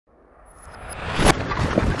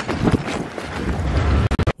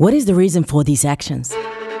What is the reason for these actions?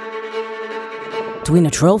 To win a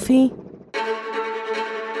trophy?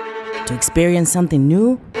 To experience something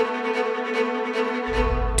new?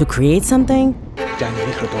 To create something?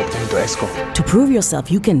 To prove yourself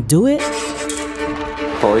you can do it?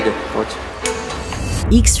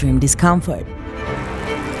 Extreme discomfort.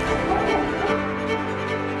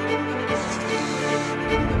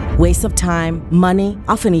 Waste of time, money,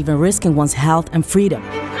 often even risking one's health and freedom.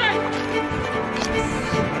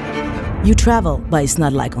 You travel, but it's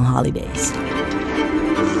not like on holidays.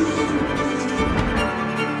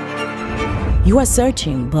 You are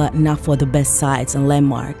searching, but not for the best sites and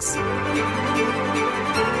landmarks.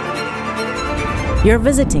 You're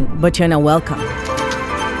visiting, but you're not welcome.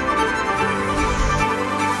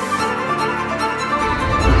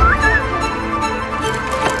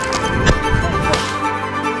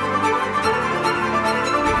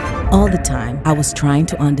 All the time, I was trying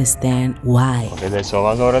to understand why. Okay, there's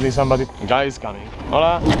already somebody. Guy is coming.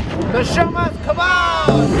 Hola. The show must come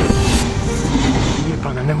on!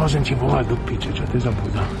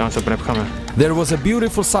 There was a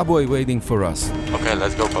beautiful subway waiting for us. Okay,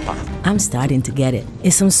 let's go, Papa. I'm starting to get it.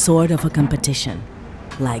 It's some sort of a competition,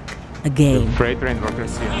 like a game. Freight train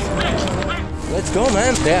workers here. Let's go,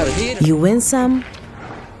 man. Stay out of here. You win some,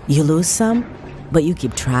 you lose some, but you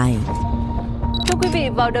keep trying. Thưa quý vị,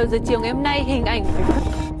 vào đầu giờ chiều ngày hôm nay, hình ảnh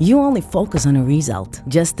You only focus on a result.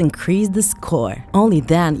 Just increase the score. Only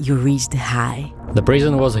then you reach the high. The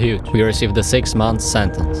prison was huge. We received a 6-month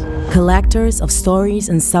sentence. Collectors of stories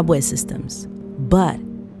and subway systems. But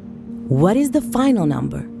what is the final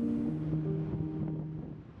number?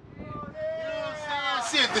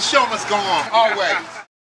 The show must go on, always.